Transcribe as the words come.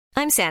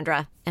I'm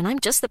Sandra, and I'm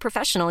just the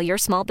professional your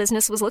small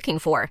business was looking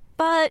for.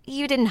 But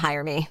you didn't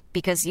hire me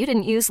because you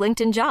didn't use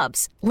LinkedIn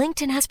Jobs.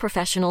 LinkedIn has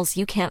professionals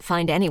you can't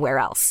find anywhere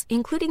else,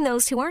 including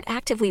those who aren't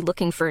actively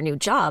looking for a new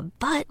job,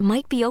 but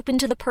might be open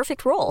to the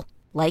perfect role,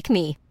 like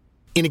me.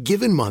 In a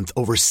given month,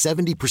 over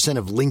 70%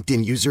 of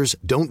LinkedIn users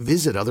don't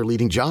visit other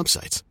leading job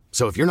sites.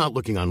 So if you're not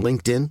looking on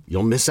LinkedIn,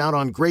 you'll miss out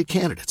on great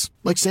candidates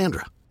like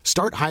Sandra.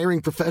 Start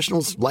hiring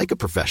professionals like a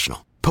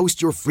professional.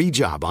 Post your free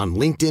job on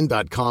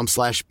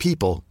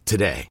linkedin.com/people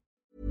today.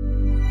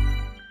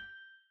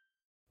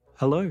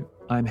 Hello,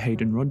 I'm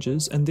Hayden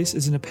Rogers, and this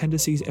is an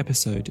appendices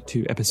episode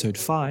to Episode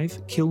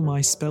 5, Kill My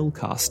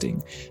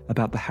Spellcasting,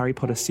 about the Harry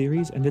Potter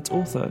series and its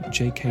author,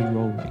 J.K.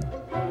 Rowling.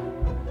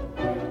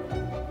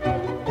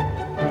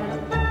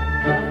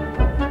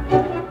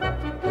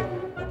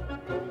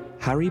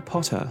 Harry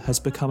Potter has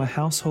become a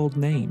household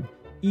name,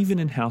 even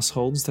in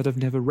households that have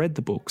never read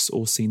the books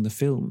or seen the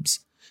films.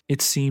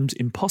 It seems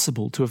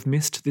impossible to have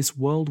missed this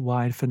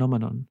worldwide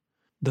phenomenon.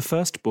 The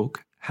first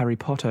book, Harry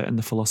Potter and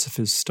the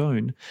Philosopher's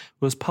Stone,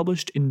 was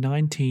published in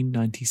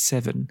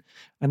 1997,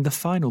 and the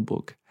final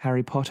book,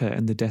 Harry Potter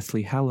and the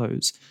Deathly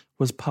Hallows,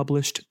 was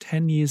published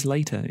 10 years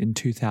later in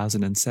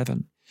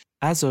 2007.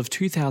 As of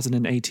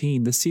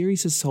 2018, the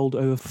series has sold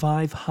over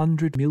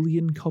 500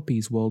 million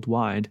copies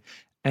worldwide,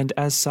 and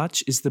as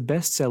such is the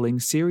best-selling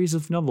series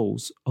of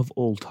novels of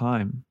all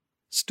time.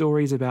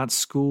 Stories about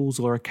schools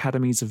or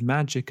academies of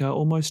magic are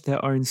almost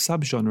their own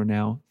subgenre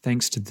now,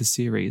 thanks to the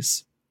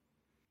series.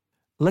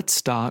 Let's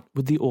start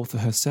with the author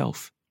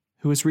herself,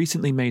 who has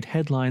recently made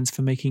headlines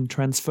for making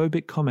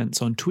transphobic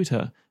comments on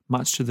Twitter,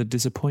 much to the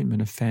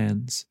disappointment of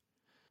fans.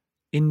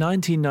 In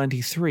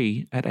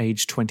 1993, at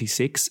age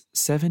 26,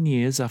 7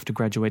 years after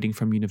graduating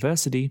from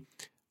university,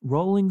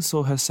 Rowling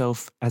saw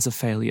herself as a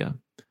failure.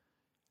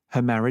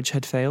 Her marriage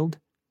had failed.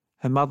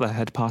 Her mother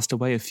had passed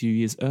away a few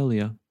years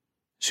earlier.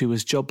 She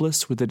was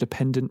jobless with a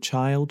dependent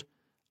child,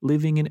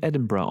 living in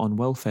Edinburgh on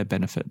welfare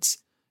benefits,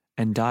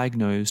 and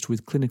diagnosed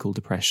with clinical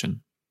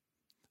depression.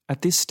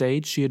 At this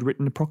stage, she had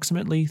written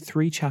approximately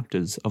 3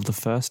 chapters of the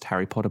first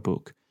Harry Potter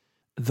book.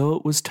 Though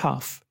it was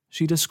tough,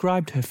 she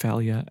described her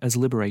failure as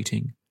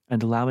liberating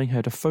and allowing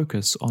her to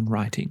focus on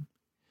writing.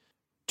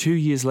 2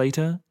 years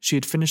later, she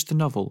had finished the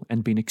novel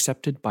and been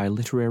accepted by a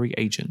literary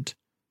agent.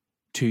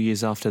 2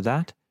 years after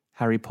that,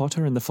 Harry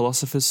Potter and the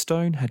Philosopher's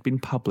Stone had been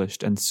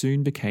published and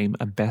soon became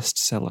a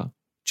bestseller,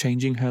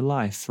 changing her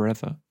life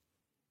forever.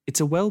 It's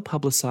a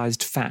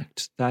well-publicized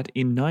fact that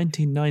in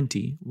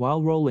 1990,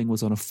 while Rowling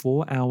was on a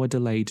 4-hour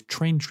delayed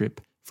train trip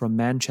from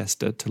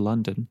Manchester to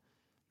London,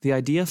 the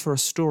idea for a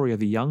story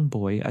of a young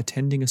boy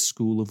attending a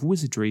school of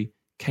wizardry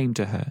came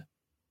to her.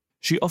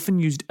 She often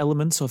used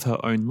elements of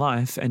her own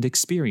life and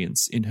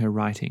experience in her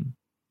writing.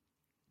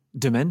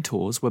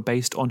 Dementors were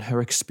based on her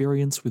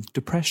experience with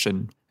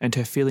depression, and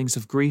her feelings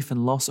of grief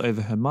and loss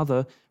over her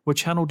mother were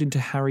channeled into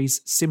Harry's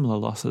similar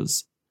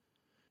losses.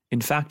 In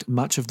fact,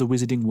 much of the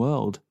wizarding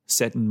world,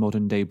 set in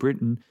modern-day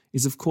Britain,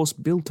 is of course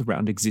built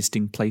around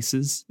existing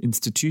places,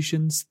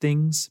 institutions,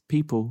 things,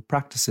 people,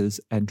 practices,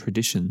 and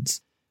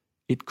traditions.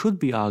 It could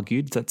be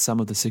argued that some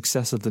of the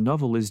success of the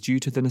novel is due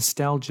to the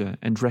nostalgia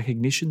and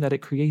recognition that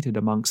it created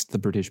amongst the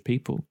British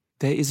people.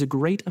 There is a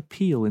great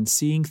appeal in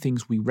seeing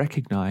things we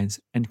recognise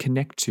and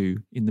connect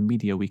to in the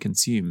media we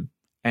consume.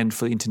 And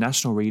for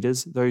international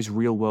readers, those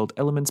real-world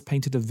elements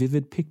painted a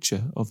vivid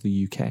picture of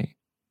the UK.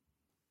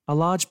 A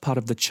large part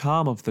of the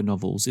charm of the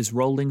novels is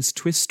Rowling's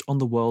twist on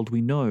the world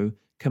we know,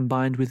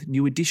 combined with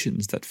new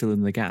additions that fill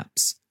in the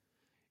gaps.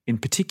 In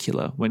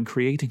particular, when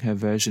creating her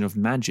version of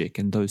magic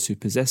and those who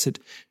possess it,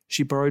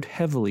 she borrowed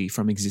heavily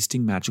from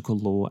existing magical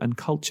lore and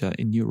culture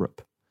in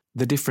Europe.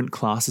 The different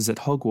classes at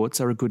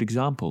Hogwarts are a good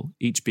example,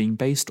 each being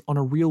based on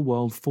a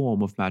real-world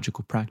form of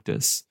magical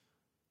practice.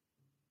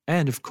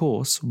 And of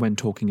course, when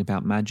talking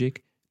about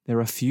magic, there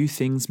are few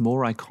things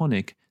more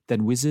iconic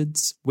than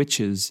wizards,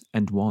 witches,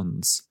 and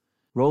wands.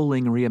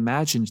 Rowling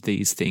reimagined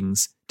these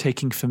things,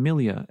 taking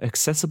familiar,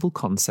 accessible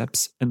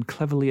concepts and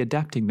cleverly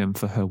adapting them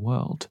for her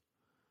world.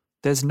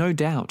 There's no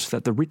doubt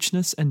that the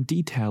richness and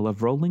detail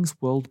of Rowling's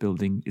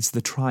world-building is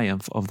the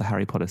triumph of the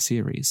Harry Potter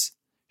series.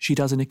 She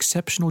does an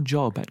exceptional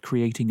job at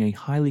creating a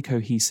highly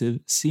cohesive,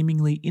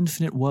 seemingly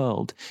infinite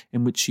world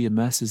in which she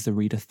immerses the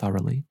reader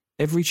thoroughly.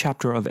 Every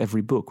chapter of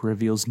every book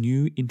reveals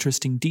new,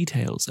 interesting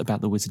details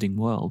about the wizarding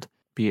world,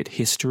 be it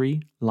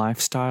history,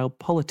 lifestyle,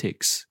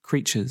 politics,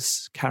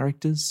 creatures,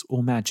 characters,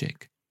 or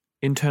magic.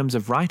 In terms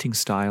of writing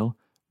style,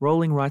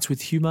 Rowling writes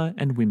with humour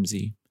and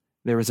whimsy.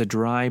 There is a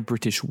dry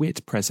British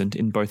wit present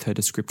in both her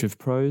descriptive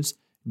prose,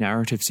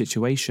 narrative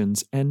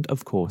situations, and,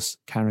 of course,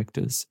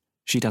 characters.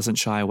 She doesn't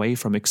shy away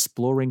from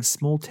exploring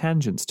small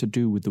tangents to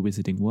do with the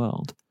wizarding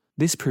world.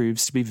 This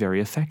proves to be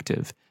very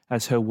effective,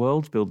 as her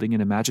world-building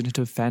and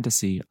imaginative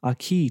fantasy are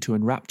key to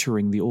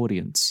enrapturing the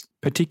audience,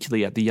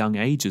 particularly at the young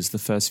ages the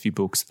first few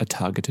books are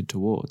targeted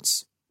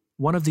towards.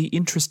 One of the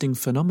interesting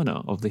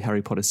phenomena of the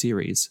Harry Potter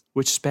series,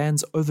 which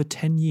spans over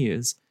 10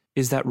 years,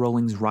 is that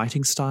Rowling's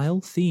writing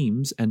style,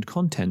 themes, and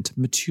content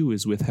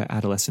matures with her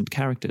adolescent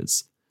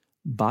characters,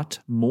 but,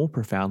 more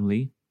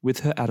profoundly,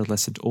 with her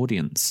adolescent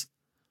audience.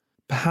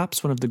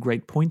 Perhaps one of the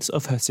great points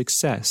of her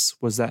success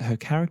was that her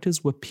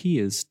characters were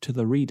peers to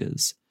the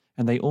readers,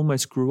 and they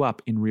almost grew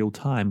up in real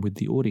time with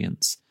the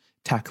audience,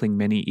 tackling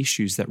many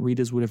issues that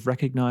readers would have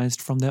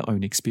recognized from their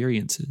own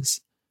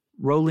experiences.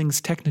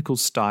 Rowling's technical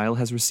style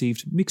has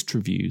received mixed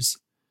reviews.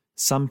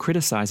 Some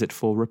criticize it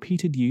for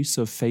repeated use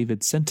of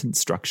favored sentence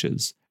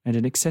structures and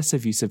an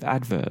excessive use of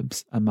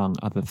adverbs, among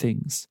other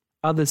things.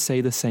 Others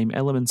say the same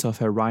elements of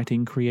her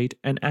writing create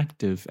an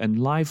active and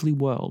lively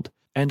world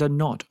and are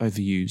not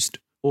overused,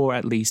 or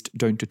at least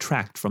don't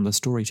detract from the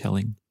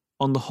storytelling.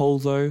 On the whole,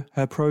 though,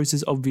 her prose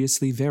is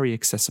obviously very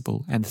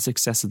accessible, and the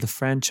success of the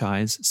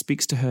franchise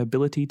speaks to her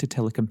ability to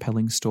tell a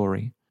compelling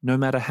story, no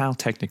matter how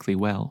technically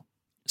well.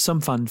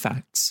 Some fun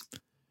facts.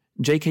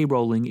 J.K.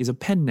 Rowling is a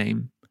pen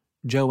name.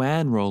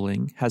 Joanne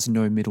Rowling has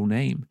no middle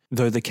name,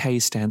 though the K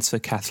stands for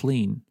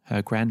Kathleen,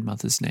 her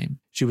grandmother's name.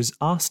 She was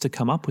asked to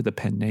come up with a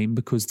pen name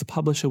because the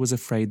publisher was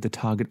afraid the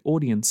target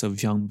audience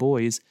of young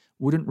boys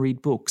wouldn't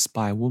read books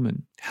by a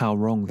woman. How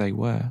wrong they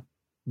were.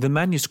 The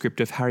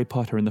manuscript of Harry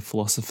Potter and the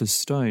Philosopher's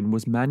Stone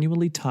was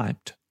manually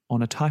typed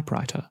on a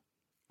typewriter.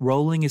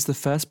 Rowling is the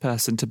first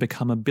person to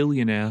become a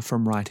billionaire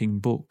from writing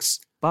books,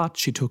 but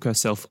she took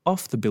herself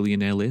off the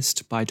billionaire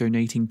list by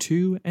donating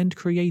to and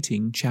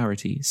creating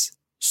charities.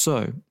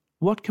 So,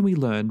 what can we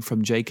learn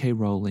from J.K.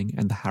 Rowling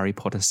and the Harry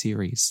Potter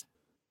series?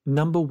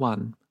 Number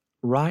 1.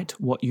 Write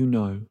what you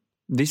know.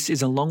 This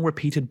is a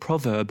long-repeated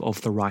proverb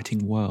of the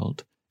writing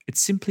world. It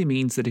simply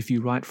means that if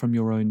you write from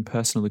your own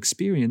personal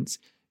experience,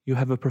 you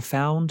have a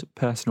profound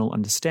personal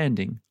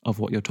understanding of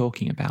what you're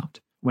talking about.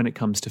 When it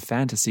comes to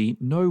fantasy,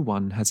 no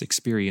one has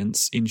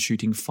experience in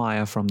shooting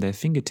fire from their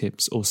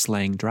fingertips or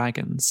slaying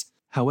dragons.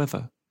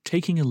 However,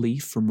 taking a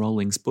leaf from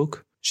Rowling's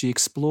book, she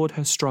explored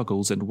her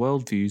struggles and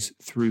worldviews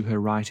through her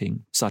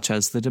writing, such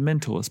as the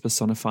Dementors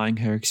personifying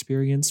her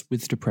experience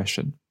with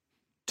depression.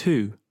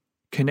 2.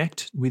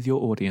 Connect with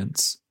your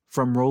audience.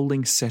 From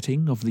Rowling's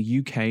setting of the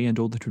UK and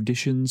all the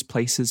traditions,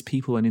 places,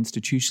 people and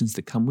institutions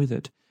that come with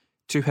it,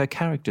 to her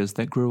characters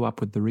that grew up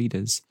with the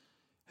readers,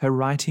 her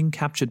writing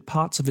captured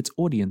parts of its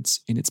audience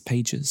in its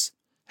pages.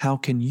 How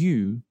can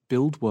you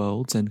build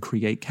worlds and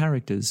create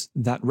characters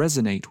that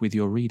resonate with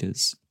your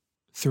readers?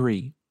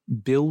 3.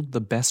 Build the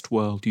best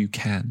world you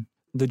can.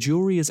 The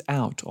jury is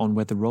out on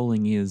whether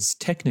Rowling is,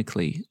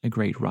 technically, a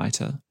great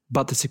writer,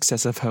 but the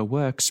success of her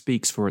work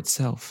speaks for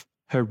itself.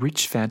 Her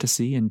rich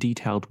fantasy and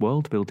detailed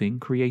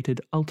world-building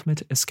created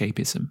ultimate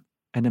escapism,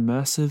 an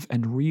immersive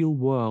and real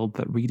world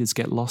that readers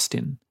get lost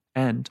in,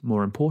 and,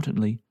 more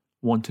importantly,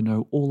 want to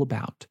know all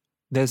about.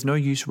 There's no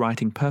use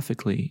writing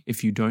perfectly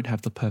if you don't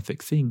have the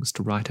perfect things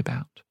to write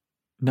about.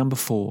 Number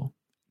 4.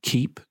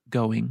 Keep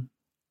going.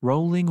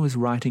 Rowling was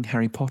writing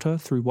Harry Potter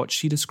through what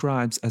she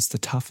describes as the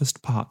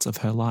toughest parts of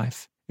her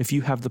life. If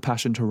you have the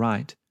passion to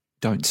write,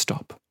 don't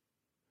stop.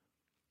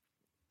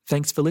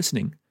 Thanks for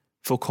listening.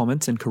 For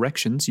comments and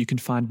corrections, you can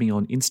find me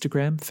on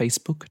Instagram,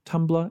 Facebook,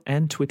 Tumblr,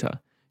 and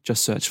Twitter.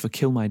 Just search for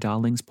Kill My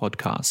Darlings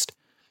podcast.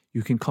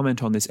 You can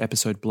comment on this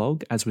episode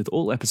blog, as with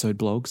all episode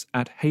blogs,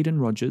 at Hayden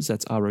Rogers,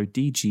 that's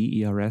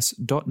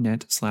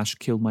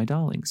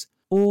rodgers.net/killmydarlings.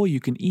 Or you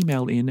can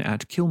email in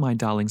at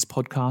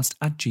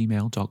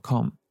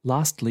killmydarlingspodcast@gmail.com.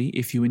 Lastly,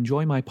 if you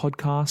enjoy my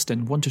podcast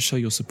and want to show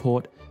your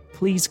support,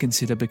 please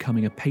consider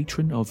becoming a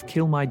patron of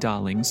Kill My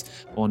Darlings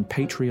on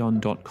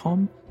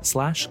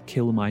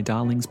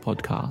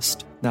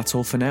patreon.com/killmydarlingspodcast. That's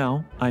all for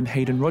now. I'm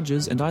Hayden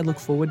Rogers, and I look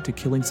forward to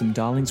killing some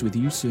darlings with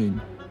you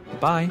soon.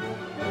 Bye.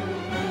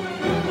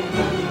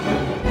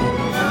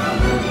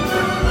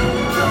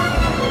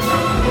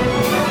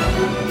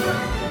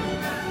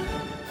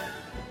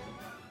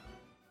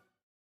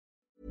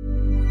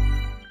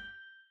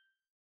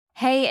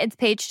 Hey, it's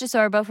Paige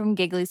DeSorbo from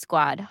Giggly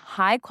Squad.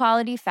 High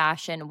quality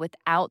fashion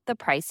without the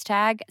price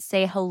tag.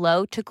 Say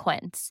hello to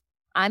Quince.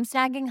 I'm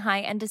snagging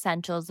high-end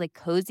essentials like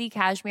cozy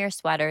cashmere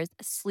sweaters,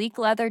 sleek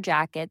leather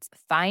jackets,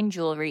 fine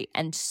jewelry,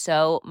 and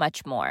so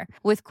much more.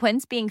 With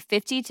Quince being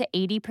 50 to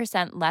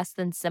 80% less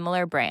than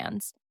similar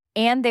brands.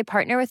 And they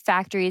partner with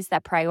factories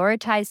that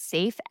prioritize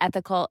safe,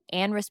 ethical,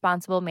 and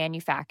responsible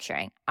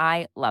manufacturing.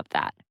 I love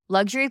that.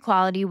 Luxury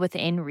quality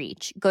within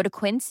reach. Go to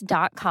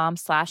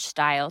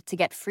quince.com/style to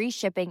get free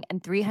shipping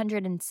and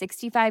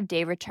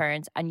 365-day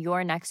returns on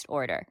your next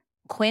order.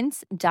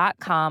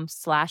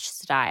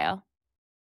 Quince.com/style.